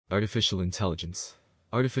Artificial intelligence.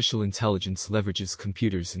 Artificial intelligence leverages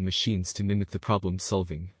computers and machines to mimic the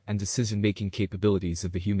problem-solving and decision-making capabilities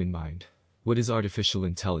of the human mind. What is artificial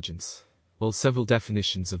intelligence? While several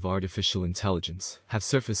definitions of artificial intelligence have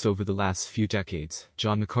surfaced over the last few decades,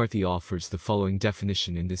 John McCarthy offers the following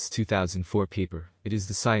definition in this 2004 paper. It is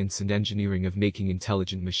the science and engineering of making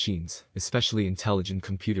intelligent machines, especially intelligent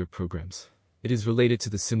computer programs. It is related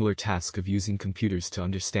to the similar task of using computers to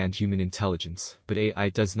understand human intelligence, but AI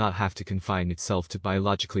does not have to confine itself to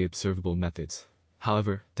biologically observable methods.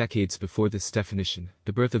 However, decades before this definition,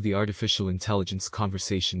 the birth of the artificial intelligence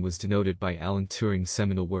conversation was denoted by Alan Turing's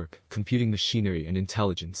seminal work, Computing Machinery and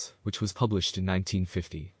Intelligence, which was published in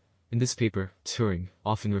 1950. In this paper, Turing,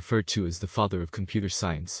 often referred to as the father of computer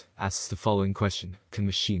science, asks the following question: can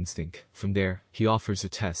machines think? From there, he offers a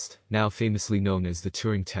test, now famously known as the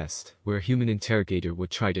Turing test, where a human interrogator would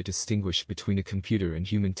try to distinguish between a computer and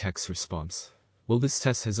human text response. While this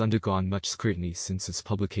test has undergone much scrutiny since its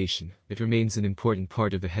publication, it remains an important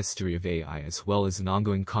part of the history of AI as well as an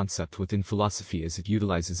ongoing concept within philosophy as it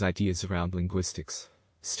utilizes ideas around linguistics.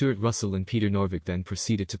 Stuart Russell and Peter Norvig then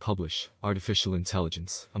proceeded to publish Artificial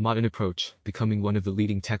Intelligence, a Modern Approach, becoming one of the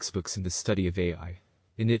leading textbooks in the study of AI.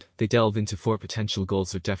 In it, they delve into 4 potential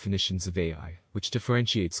goals or definitions of AI, which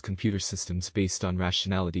differentiates computer systems based on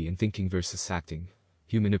rationality and thinking versus acting.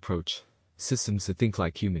 Human approach. Systems that think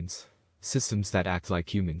like humans. Systems that act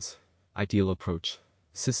like humans. Ideal approach.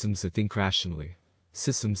 Systems that think rationally.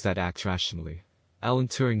 Systems that act rationally. Alan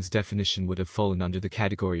Turing's definition would have fallen under the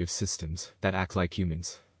category of systems that act like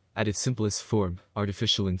humans. At its simplest form,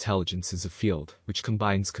 artificial intelligence is a field which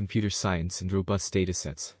combines computer science and robust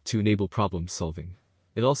datasets to enable problem solving.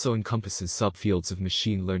 It also encompasses subfields of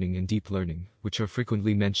machine learning and deep learning, which are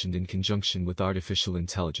frequently mentioned in conjunction with artificial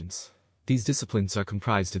intelligence. These disciplines are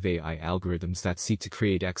comprised of AI algorithms that seek to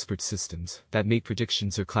create expert systems that make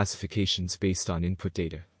predictions or classifications based on input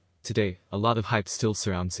data. Today, a lot of hype still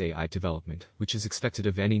surrounds AI development, which is expected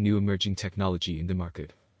of any new emerging technology in the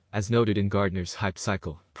market. As noted in Gartner's hype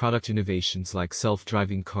cycle, product innovations like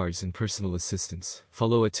self-driving cars and personal assistants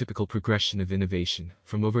follow a typical progression of innovation,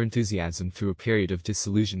 from overenthusiasm through a period of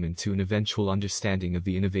disillusionment to an eventual understanding of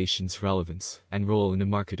the innovation's relevance and role in a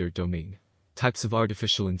market or domain. Types of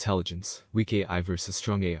artificial intelligence: weak AI versus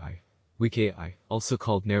strong AI. Weak AI, also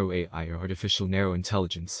called narrow AI or artificial narrow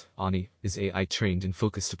intelligence, ANI, is AI trained and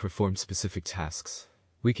focused to perform specific tasks.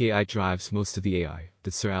 Weak AI drives most of the AI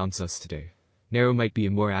that surrounds us today. Narrow might be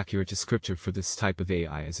a more accurate descriptor for this type of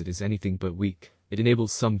AI as it is anything but weak. It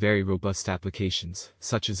enables some very robust applications,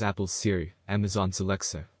 such as Apple's Siri, Amazon's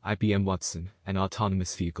Alexa, IBM Watson, and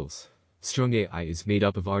autonomous vehicles. Strong AI is made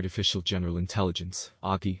up of artificial general intelligence,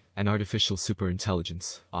 AGI, and artificial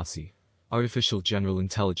superintelligence, ASI. Artificial General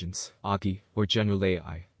Intelligence, AGI, or General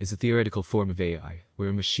AI, is a theoretical form of AI, where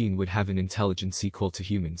a machine would have an intelligence equal to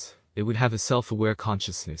humans. It would have a self-aware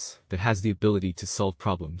consciousness that has the ability to solve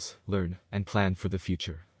problems, learn, and plan for the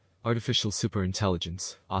future. Artificial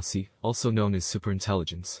Superintelligence, ASI, also known as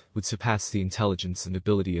superintelligence, would surpass the intelligence and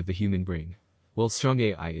ability of the human brain. While strong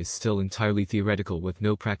AI is still entirely theoretical with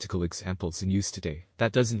no practical examples in use today,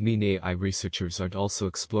 that doesn't mean AI researchers aren't also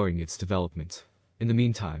exploring its development. In the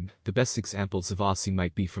meantime, the best examples of ASI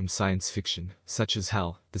might be from science fiction, such as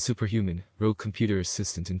HAL, the superhuman, rogue computer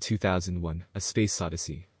assistant in 2001, A Space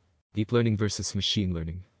Odyssey. Deep learning versus machine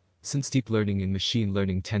learning. Since deep learning and machine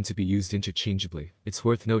learning tend to be used interchangeably, it's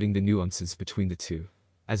worth noting the nuances between the two.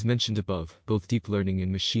 As mentioned above, both deep learning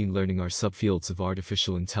and machine learning are subfields of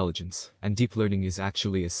artificial intelligence, and deep learning is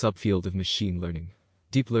actually a subfield of machine learning.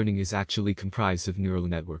 Deep learning is actually comprised of neural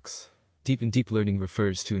networks. Deep learning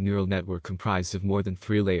refers to a neural network comprised of more than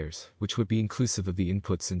 3 layers, which would be inclusive of the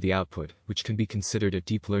inputs and the output, which can be considered a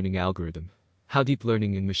deep learning algorithm. How deep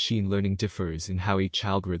learning and machine learning differ is in how each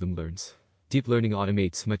algorithm learns. Deep learning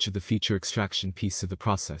automates much of the feature extraction piece of the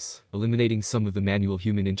process, eliminating some of the manual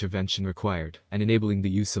human intervention required, and enabling the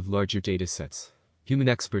use of larger datasets. Human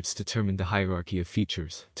experts determine the hierarchy of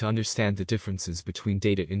features to understand the differences between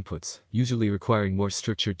data inputs, usually requiring more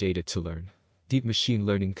structured data to learn. Deep machine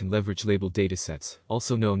learning can leverage labeled datasets,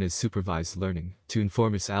 also known as supervised learning, to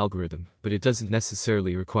inform its algorithm, but it doesn't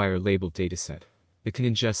necessarily require a labeled dataset. It can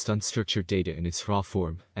ingest unstructured data in its raw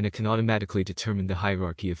form, and it can automatically determine the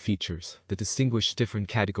hierarchy of features that distinguish different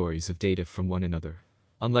categories of data from one another.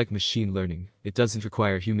 Unlike machine learning, it doesn't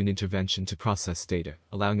require human intervention to process data,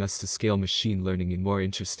 allowing us to scale machine learning in more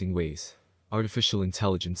interesting ways. Artificial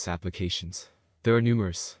intelligence applications. There are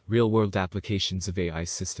numerous, real-world applications of AI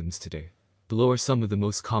systems today. Below are some of the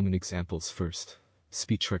most common examples. First,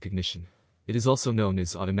 speech recognition. It is also known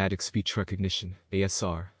as automatic speech recognition,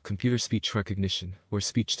 ASR, computer speech recognition, or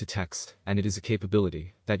speech-to-text, and it is a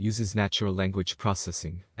capability that uses natural language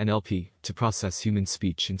processing, NLP, to process human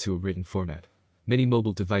speech into a written format. Many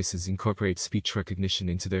mobile devices incorporate speech recognition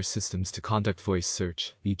into their systems to conduct voice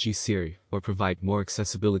search, e.g. Siri, or provide more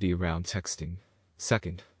accessibility around texting.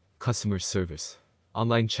 Second, customer service.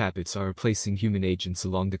 Online chatbots are replacing human agents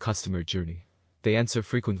along the customer journey. They answer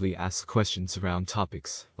frequently asked questions around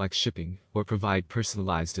topics like shipping, or provide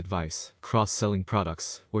personalized advice, cross-selling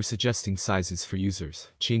products, or suggesting sizes for users,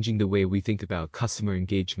 changing the way we think about customer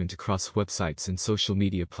engagement across websites and social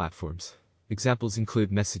media platforms. Examples include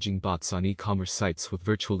messaging bots on e-commerce sites with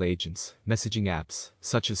virtual agents, messaging apps,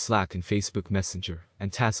 such as Slack and Facebook Messenger,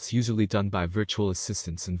 and tasks usually done by virtual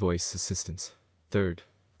assistants and voice assistants. Third,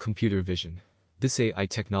 computer vision. This AI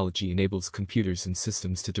technology enables computers and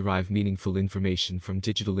systems to derive meaningful information from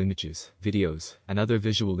digital images, videos, and other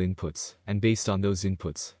visual inputs, and based on those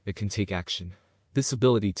inputs, it can take action. This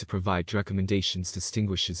ability to provide recommendations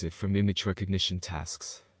distinguishes it from image recognition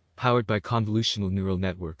tasks. Powered by convolutional neural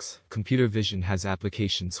networks, computer vision has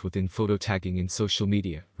applications within photo tagging in social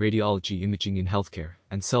media, radiology imaging in healthcare,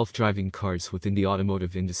 and self-driving cars within the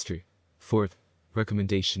automotive industry. Fourth,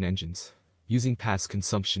 recommendation engines. Using past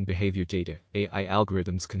consumption behavior data, AI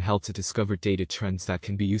algorithms can help to discover data trends that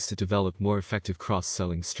can be used to develop more effective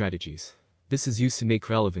cross-selling strategies. This is used to make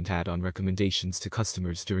relevant add-on recommendations to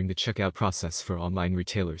customers during the checkout process for online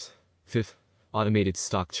retailers. Fifth, automated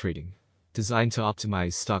stock trading. Designed to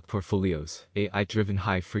optimize stock portfolios, AI-driven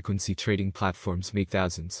high-frequency trading platforms make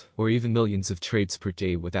thousands, or even millions of trades per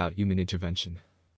day without human intervention.